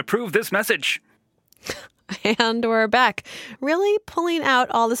Sanchez, and I approve this message. And we're back. Really pulling out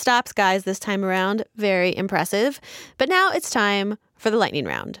all the stops, guys, this time around. Very impressive. But now it's time for the lightning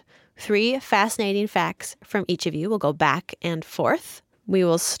round. 3 fascinating facts from each of you. We'll go back and forth. We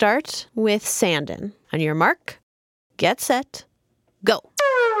will start with Sandon. On your mark, get set, go.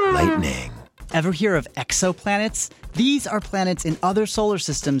 Lightning. Ever hear of exoplanets? These are planets in other solar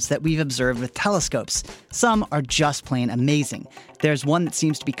systems that we've observed with telescopes. Some are just plain amazing. There's one that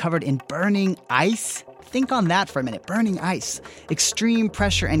seems to be covered in burning ice. Think on that for a minute. Burning ice. Extreme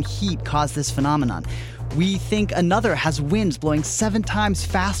pressure and heat cause this phenomenon. We think another has winds blowing 7 times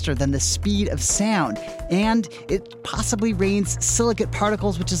faster than the speed of sound. And it possibly rains silicate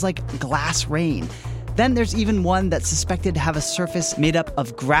particles, which is like glass rain. Then there's even one that's suspected to have a surface made up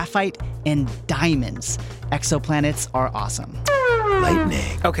of graphite and diamonds. Exoplanets are awesome.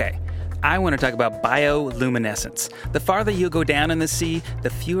 Lightning. Okay, I want to talk about bioluminescence. The farther you go down in the sea, the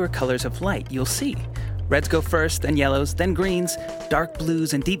fewer colors of light you'll see. Reds go first, then yellows, then greens. Dark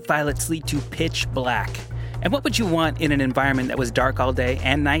blues and deep violets lead to pitch black. And what would you want in an environment that was dark all day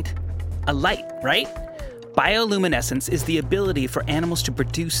and night? A light, right? Bioluminescence is the ability for animals to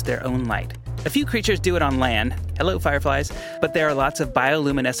produce their own light. A few creatures do it on land. Hello, fireflies. But there are lots of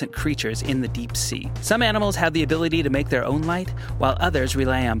bioluminescent creatures in the deep sea. Some animals have the ability to make their own light, while others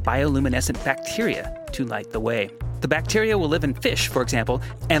rely on bioluminescent bacteria to light the way. The bacteria will live in fish, for example,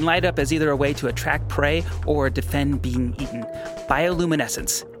 and light up as either a way to attract prey or defend being eaten.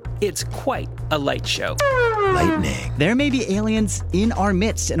 Bioluminescence. It's quite a light show. Lightning. There may be aliens in our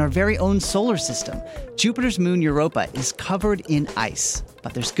midst in our very own solar system. Jupiter's moon Europa is covered in ice.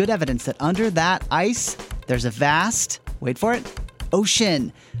 But there's good evidence that under that ice, there's a vast, wait for it,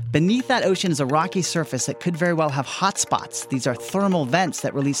 ocean. Beneath that ocean is a rocky surface that could very well have hot spots. These are thermal vents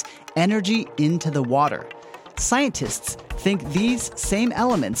that release energy into the water. Scientists think these same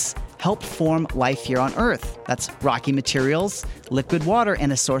elements help form life here on Earth. That's rocky materials, liquid water,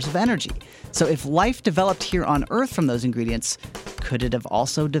 and a source of energy. So if life developed here on Earth from those ingredients, could it have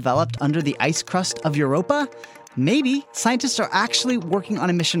also developed under the ice crust of Europa? Maybe. Scientists are actually working on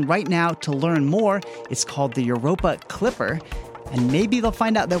a mission right now to learn more. It's called the Europa Clipper. And maybe they'll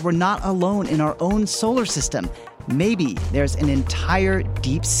find out that we're not alone in our own solar system. Maybe there's an entire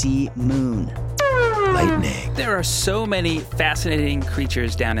deep sea moon. Lightning. There are so many fascinating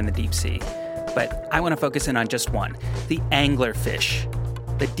creatures down in the deep sea, but I want to focus in on just one, the anglerfish.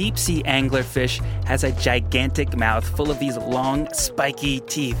 The deep sea anglerfish has a gigantic mouth full of these long, spiky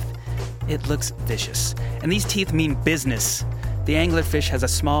teeth. It looks vicious, and these teeth mean business. The anglerfish has a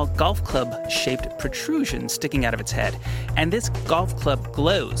small golf club-shaped protrusion sticking out of its head, and this golf club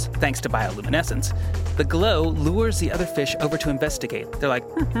glows thanks to bioluminescence. The glow lures the other fish over to investigate. They're like,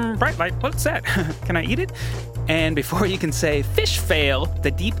 bright light, what's that? Can I eat it? And before you can say fish fail,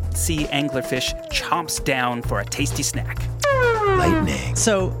 the deep sea anglerfish chomps down for a tasty snack. Lightning.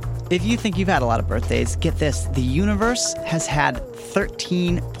 So, if you think you've had a lot of birthdays, get this. The universe has had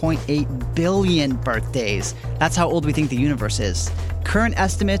 13.8 billion birthdays. That's how old we think the universe is. Current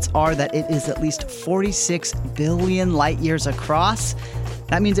estimates are that it is at least 46 billion light years across.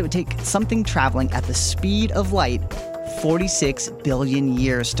 That means it would take something traveling at the speed of light 46 billion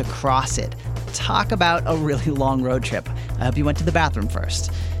years to cross it. Talk about a really long road trip. I hope you went to the bathroom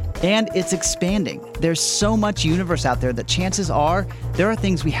first. And it's expanding. There's so much universe out there that chances are there are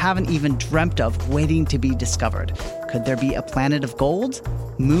things we haven't even dreamt of waiting to be discovered. Could there be a planet of gold?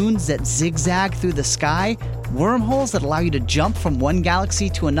 Moons that zigzag through the sky? Wormholes that allow you to jump from one galaxy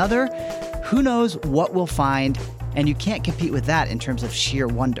to another? Who knows what we'll find? And you can't compete with that in terms of sheer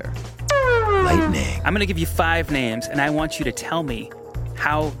wonder. Lightning. I'm going to give you 5 names, and I want you to tell me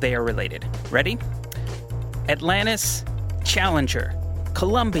how they are related. Ready? Atlantis, Challenger,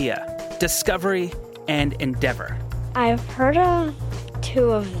 Columbia, Discovery, and Endeavour. I've heard of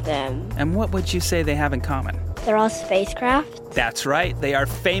 2 of them. And what would you say they have in common? They're all spacecraft. That's right. They are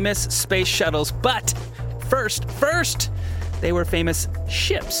famous space shuttles. But first, they were famous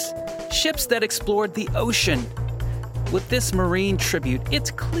ships. Ships that explored the ocean. With this marine tribute,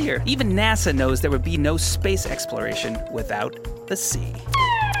 it's clear even NASA knows there would be no space exploration without the sea.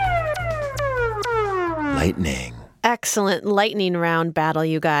 Lightning. Excellent lightning round battle,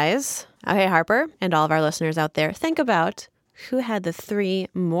 you guys. Okay, Harper, and all of our listeners out there, think about who had the 3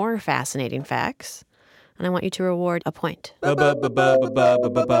 more fascinating facts, and I want you to reward a point.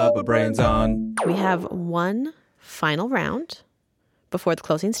 Brains on. We have one final round before the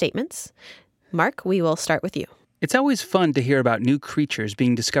closing statements. Mark, we will start with you. It's always fun to hear about new creatures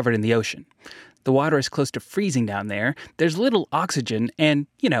being discovered in the ocean. The water is close to freezing down there. There's little oxygen and,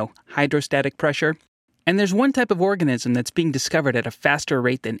 hydrostatic pressure. And there's one type of organism that's being discovered at a faster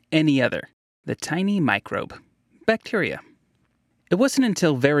rate than any other, the tiny microbe, bacteria. It wasn't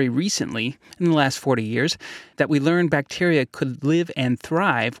until very recently, in the last 40 years, that we learned bacteria could live and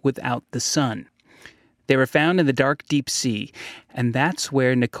thrive without the sun. They were found in the dark deep sea, and that's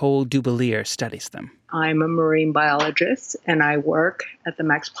where Nicole Dubelier studies them. I'm a marine biologist, and I work at the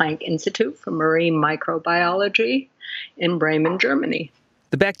Max Planck Institute for Marine Microbiology in Bremen, Germany.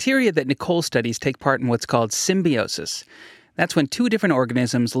 The bacteria that Nicole studies take part in what's called symbiosis. That's when 2 different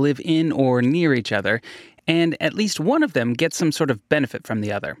organisms live in or near each other, and at least one of them gets some sort of benefit from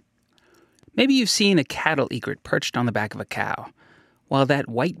the other. Maybe you've seen a cattle egret perched on the back of a cow. While that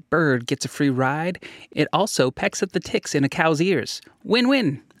white bird gets a free ride, it also pecks at the ticks in a cow's ears.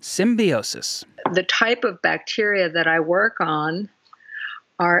 Win-win. Symbiosis. The type of bacteria that I work on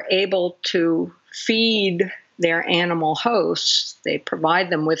are able to feed their animal hosts. They provide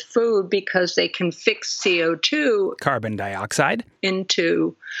them with food because they can fix CO2, carbon dioxide,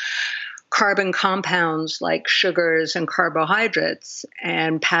 into carbon compounds like sugars and carbohydrates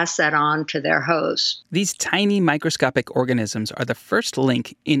and pass that on to their host. These tiny microscopic organisms are the first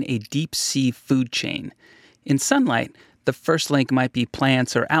link in a deep sea food chain. In sunlight, the first link might be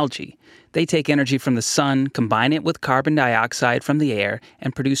plants or algae. They take energy from the sun, combine it with carbon dioxide from the air,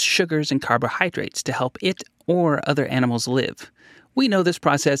 and produce sugars and carbohydrates to help it or other animals live. We know this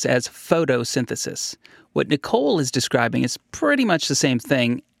process as photosynthesis. What Nicole is describing is pretty much the same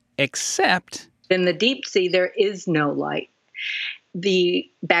thing, except in the deep sea, there is no light. The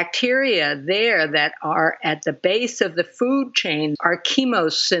bacteria there that are at the base of the food chain are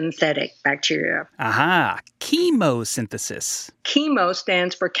chemosynthetic bacteria. Aha, chemosynthesis. Chemo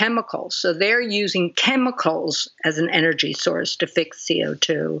stands for chemicals. So they're using chemicals as an energy source to fix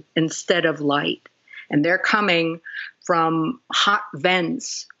CO2 instead of light. And they're coming from hot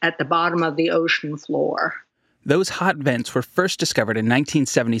vents at the bottom of the ocean floor. Those hot vents were first discovered in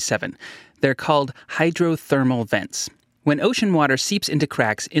 1977. They're called hydrothermal vents. When ocean water seeps into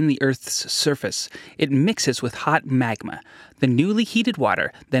cracks in the Earth's surface, it mixes with hot magma. The newly heated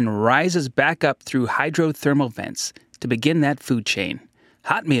water then rises back up through hydrothermal vents to begin that food chain.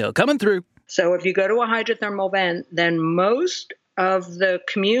 Hot meal coming through. So if you go to a hydrothermal vent, then most of the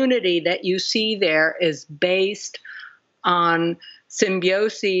community that you see there is based on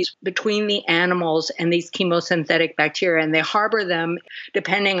symbiosis between the animals and these chemosynthetic bacteria, and they harbor them,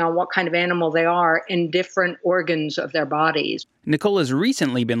 depending on what kind of animal they are, in different organs of their bodies. Nicole has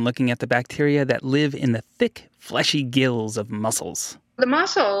recently been looking at the bacteria that live in the thick, fleshy gills of mussels. The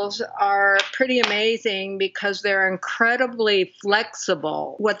mussels are pretty amazing because they're incredibly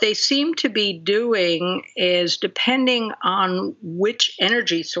flexible. What they seem to be doing is, depending on which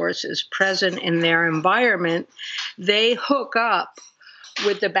energy source is present in their environment, they hook up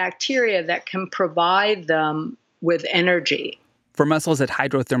with the bacteria that can provide them with energy. For mussels at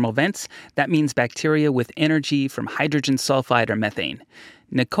hydrothermal vents, that means bacteria with energy from hydrogen sulfide or methane.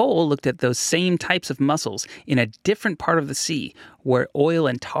 Nicole looked at those same types of mussels in a different part of the sea where oil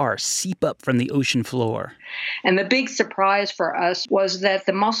and tar seep up from the ocean floor. And the big surprise for us was that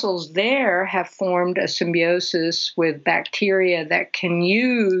the mussels there have formed a symbiosis with bacteria that can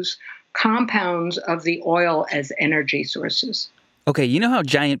use compounds of the oil as energy sources. Okay, you know how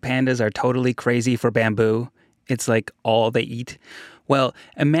giant pandas are totally crazy for bamboo? It's like all they eat. Well,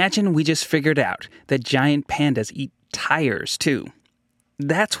 imagine we just figured out that giant pandas eat tires too.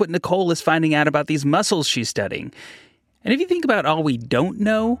 That's what Nicole is finding out about these mussels she's studying. And if you think about all we don't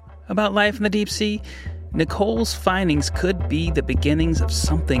know about life in the deep sea, Nicole's findings could be the beginnings of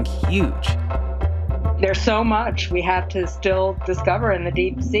something huge. There's so much we have to still discover in the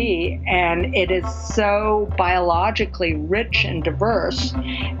deep sea, and it is so biologically rich and diverse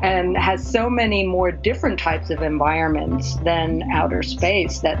and has so many more different types of environments than outer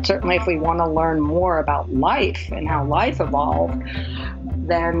space that certainly if we want to learn more about life and how life evolved,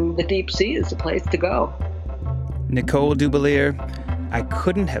 then the deep sea is the place to go. Nicole Dubelier, I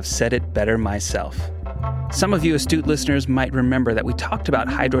couldn't have said it better myself. Some of you astute listeners might remember that we talked about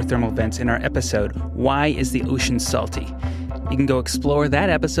hydrothermal vents in our episode, Why is the Ocean Salty? You can go explore that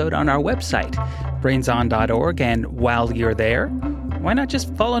episode on our website, brainson.org, and while you're there, why not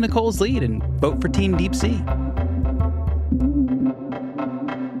just follow Nicole's lead and vote for Team Deep Sea?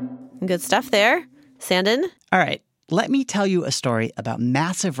 Good stuff there. Sandon? All right, let me tell you a story about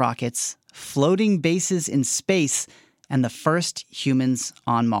massive rockets, floating bases in space, and the first humans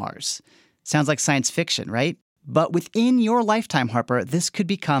on Mars. Sounds like science fiction, right? But within your lifetime, Harper, this could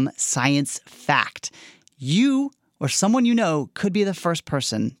become science fact. You or someone you know could be the first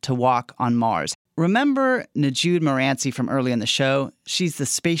person to walk on Mars. Remember Najude Moranci from early in the show? She's the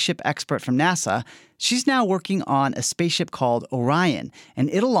spaceship expert from NASA. She's now working on a spaceship called Orion, and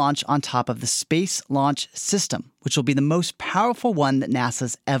it'll launch on top of the Space Launch System, which will be the most powerful one that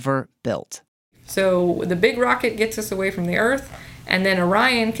NASA's ever built. So the big rocket gets us away from the Earth, and then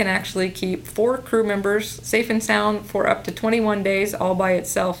Orion can actually keep 4 crew members safe and sound for up to 21 days all by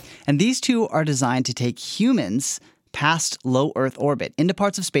itself. And these two are designed to take humans past low Earth orbit into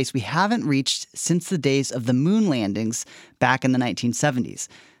parts of space we haven't reached since the days of the moon landings back in the 1970s.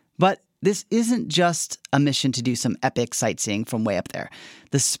 But this isn't just a mission to do some epic sightseeing from way up there.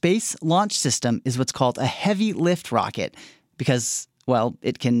 The Space Launch System is what's called a heavy lift rocket because, well,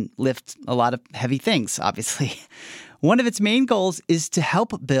 it can lift a lot of heavy things, obviously. One of its main goals is to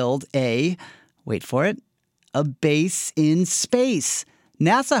help build a, wait for it, a base in space.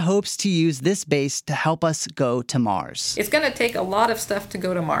 NASA hopes to use this base to help us go to Mars. It's going to take a lot of stuff to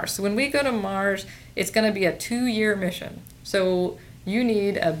go to Mars. So when we go to Mars, it's going to be a 2-year mission. So you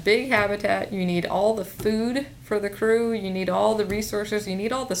need a big habitat, you need all the food for the crew, you need all the resources, you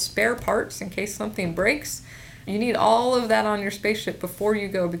need all the spare parts in case something breaks. You need all of that on your spaceship before you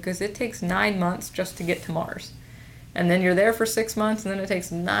go, because it takes 9 months just to get to Mars. And then you're there for 6 months, and then it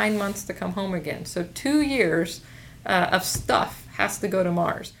takes 9 months to come home again. So 2 years of stuff has to go to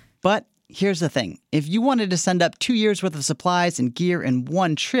Mars. But here's the thing. If you wanted to send up 2 years worth of supplies and gear in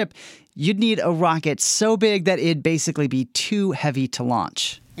one trip, you'd need a rocket so big that it'd basically be too heavy to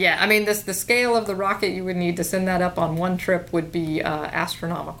launch. Yeah, I mean, the scale of the rocket you would need to send that up on one trip would be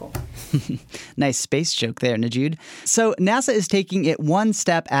astronomical. Nice space joke there, Najude. So NASA is taking it one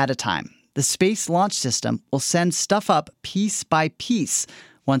step at a time. The Space Launch System will send stuff up piece by piece.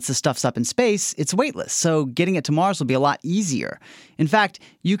 Once the stuff's up in space, it's weightless, so getting it to Mars will be a lot easier. In fact,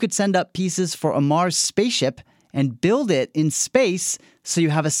 you could send up pieces for a Mars spaceship and build it in space so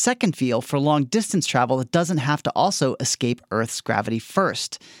you have a second feel for long-distance travel that doesn't have to also escape Earth's gravity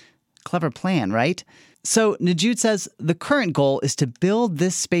first. Clever plan, right? So Najude says the current goal is to build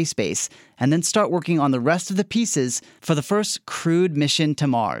this space base and then start working on the rest of the pieces for the first crewed mission to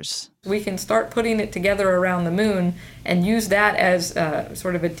Mars. We can start putting it together around the moon and use that as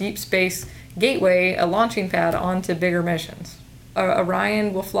sort of a deep space gateway, a launching pad onto bigger missions.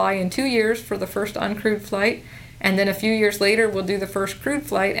 Orion will fly in 2 years for the first uncrewed flight, and then a few years later we'll do the first crewed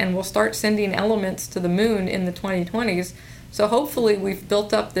flight, and we'll start sending elements to the moon in the 2020s. So hopefully we've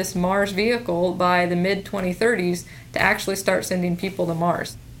built up this Mars vehicle by the mid-2030s to actually start sending people to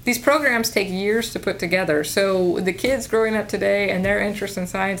Mars. These programs take years to put together, so the kids growing up today and their interest in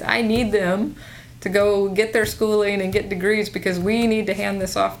science, I need them to go get their schooling and get degrees, because we need to hand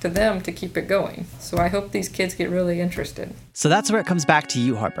this off to them to keep it going. So I hope these kids get really interested. So that's where it comes back to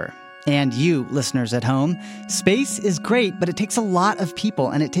you, Harper. And you, listeners at home. Space is great, but it takes a lot of people,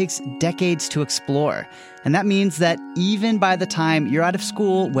 and it takes decades to explore. And that means that even by the time you're out of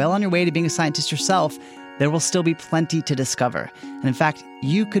school, well on your way to being a scientist yourself, there will still be plenty to discover. And in fact,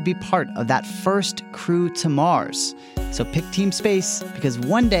 you could be part of that first crew to Mars. So pick Team Space, because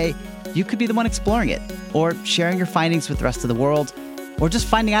one day you could be the one exploring it, or sharing your findings with the rest of the world, or just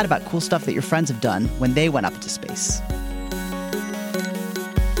finding out about cool stuff that your friends have done when they went up into space.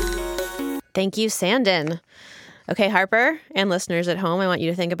 Thank you, Sandon. Okay, Harper and listeners at home, I want you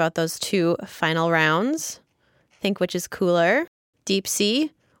to think about those 2 final rounds. Think which is cooler, deep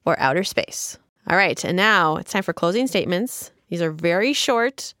sea or outer space. All right, and now it's time for closing statements. These are very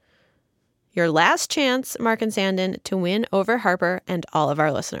short. Your last chance, Mark and Sandon, to win over Harper and all of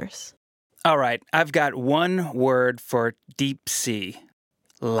our listeners. All right, I've got one word for deep sea.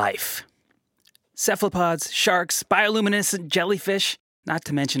 Life. Cephalopods, sharks, bioluminescent jellyfish, not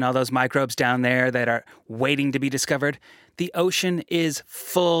to mention all those microbes down there that are waiting to be discovered. The ocean is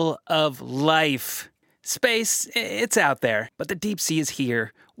full of life. Space, it's out there, but the deep sea is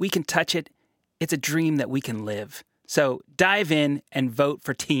here. We can touch it. It's a dream that we can live. So dive in and vote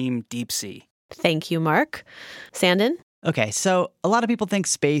for Team Deep Sea. Thank you, Mark. Sandon? Okay, so a lot of people think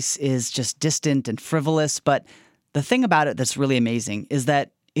space is just distant and frivolous, but the thing about it that's really amazing is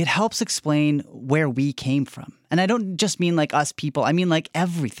that it helps explain where we came from. And I don't just mean like us people, I mean like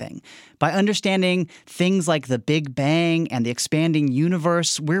everything. By understanding things like the Big Bang and the expanding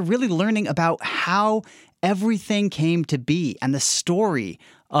universe, we're really learning about how everything came to be and the story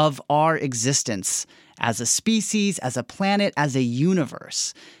of our existence as a species, as a planet, as a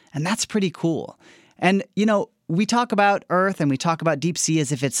universe. And that's pretty cool. And, you know, we talk about Earth and we talk about deep sea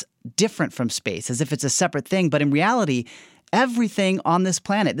as if it's different from space, as if it's a separate thing. But in reality, everything on this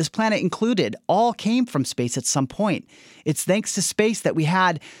planet included, all came from space at some point. It's thanks to space that we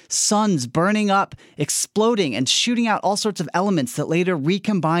had suns burning up, exploding, and shooting out all sorts of elements that later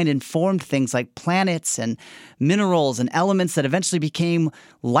recombined and formed things like planets and minerals and elements that eventually became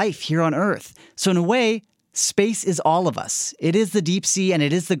life here on Earth. So in a way, space is all of us. It is the deep sea and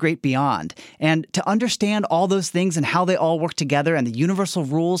it is the great beyond. And to understand all those things and how they all work together and the universal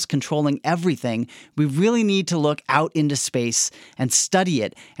rules controlling everything, we really need to look out into space and study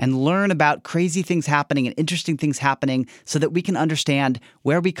it and learn about crazy things happening and interesting things happening so that we can understand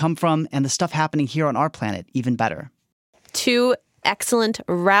where we come from and the stuff happening here on our planet even better. 2 excellent,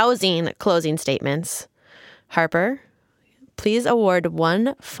 rousing closing statements. Harper, please award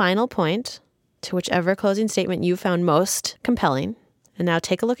 1 final point to whichever closing statement you found most compelling. And now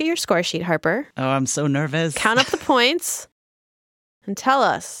take a look at your score sheet, Harper. Oh, I'm so nervous. Count up the points and tell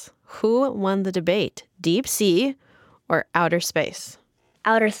us who won the debate, deep sea or outer space?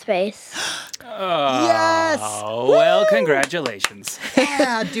 Outer space. Yes! Well, congratulations.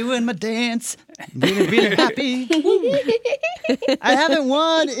 Yeah, doing my dance. Really happy. I haven't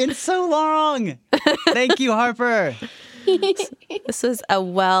won in so long. Thank you, Harper. This was a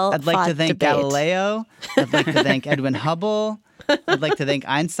well-fought I'd like to thank debate. Galileo. I'd like to thank Edwin Hubble. I'd like to thank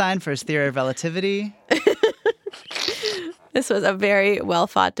Einstein for his theory of relativity. This was a very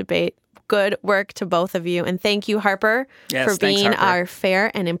well-fought debate. Good work to both of you. And thank you, Harper, for being our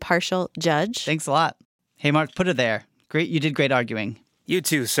fair and impartial judge. Thanks a lot. Hey, Mark, put her there. Great. You did great arguing. You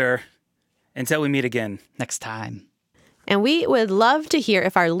too, sir. Until we meet again. Next time. And we would love to hear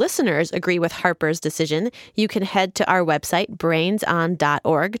if our listeners agree with Harper's decision. You can head to our website,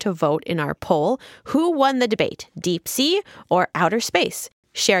 brainson.org, to vote in our poll. Who won the debate, deep sea or outer space?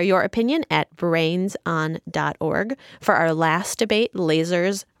 Share your opinion at brainson.org. For our last debate,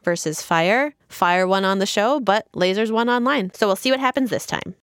 lasers versus fire. Fire won on the show, but lasers won online. So we'll see what happens this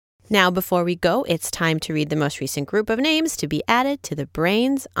time. Now, before we go, it's time to read the most recent group of names to be added to the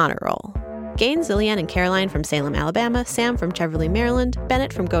Brains Honor Roll. Gaines, Lillian, and Caroline from Salem, Alabama, Sam from Cheverly, Maryland,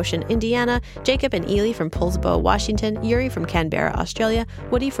 Bennett from Goshen, Indiana, Jacob and Ely from Poulsbo, Washington, Yuri from Canberra, Australia,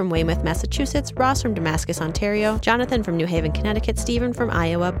 Woody from Weymouth, Massachusetts, Ross from Damascus, Ontario, Jonathan from New Haven, Connecticut, Stephen from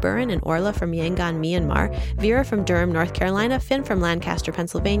Iowa, Burin and Orla from Yangon, Myanmar, Vera from Durham, North Carolina, Finn from Lancaster,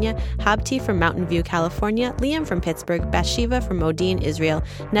 Pennsylvania, Habti from Mountain View, California, Liam from Pittsburgh, Bathsheba from Modine, Israel,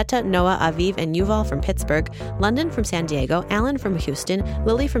 Netta, Noah, Aviv, and Yuval from Pittsburgh, London from San Diego, Alan from Houston,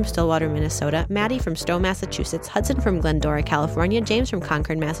 Lily from Stillwater, Minnesota, Maddie from Stowe, Massachusetts, Hudson from Glendora, California, James from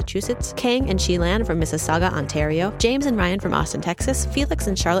Concord, Massachusetts, Kang and Sheelan from Mississauga, Ontario, James and Ryan from Austin, Texas, Felix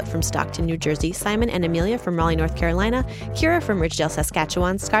and Charlotte from Stockton, New Jersey, Simon and Amelia from Raleigh, North Carolina, Kira from Ridgedale,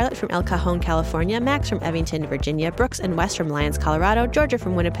 Saskatchewan, Scarlett from El Cajon, California, Max from Evington, Virginia, Brooks and Wes from Lyons, Colorado, Georgia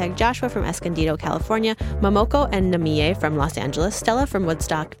from Winnipeg, Joshua from Escondido, California, Momoko and Namie from Los Angeles, Stella from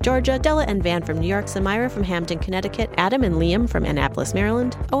Woodstock, Georgia, Della and Van from New York, Samira from Hampton, Connecticut, Adam and Liam from Annapolis,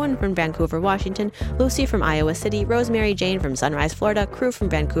 Maryland, Owen from Vancouver, Washington, Lucy from Iowa City, Rosemary Jane from Sunrise, Florida, Crew from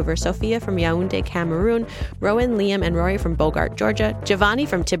Vancouver, Sophia from Yaoundé, Cameroon, Rowan, Liam, and Rory from Bogart, Georgia, Giovanni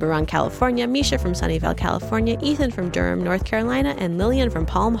from Tiburon, California, Misha from Sunnyvale, California, Ethan from Durham, North Carolina, and Lillian from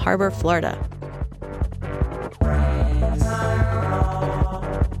Palm Harbor, Florida.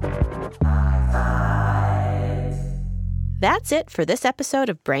 That's it for this episode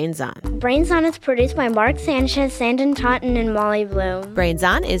of Brains On. Brains On is produced by Mark Sanchez, Sandon Taunton, and Molly Bloom. Brains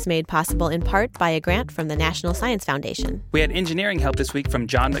On is made possible in part by a grant from the National Science Foundation. We had engineering help this week from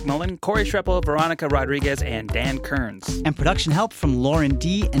John McMullen, Corey Schreppel, Veronica Rodriguez, and Dan Kearns. And production help from Lauren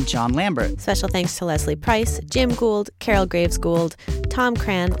D. and John Lambert. Special thanks to Leslie Price, Jim Gould, Carol Graves Gould, Tom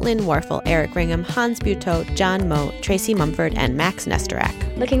Cran, Lynn Warfel, Eric Ringham, Hans Buteau, John Moe, Tracy Mumford, and Max Nestorak.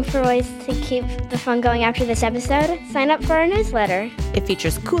 Looking for ways to keep the fun going after this episode? Sign up for our newsletter. It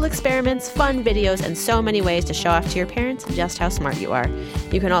features cool experiments, fun videos, and so many ways to show off to your parents just how smart you are.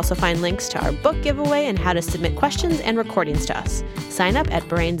 You can also find links to our book giveaway and how to submit questions and recordings to us. Sign up at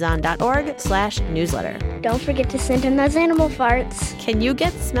brainson.org/newsletter. Don't forget to send in those animal farts. Can you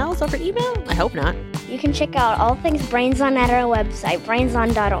get smells over email? I hope not. You can check out all things Brains On at our website,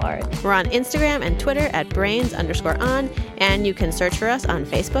 brainson.org. We're on Instagram and Twitter at brains_on, and you can search for us on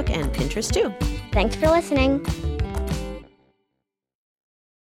Facebook and Pinterest too. Thanks for listening.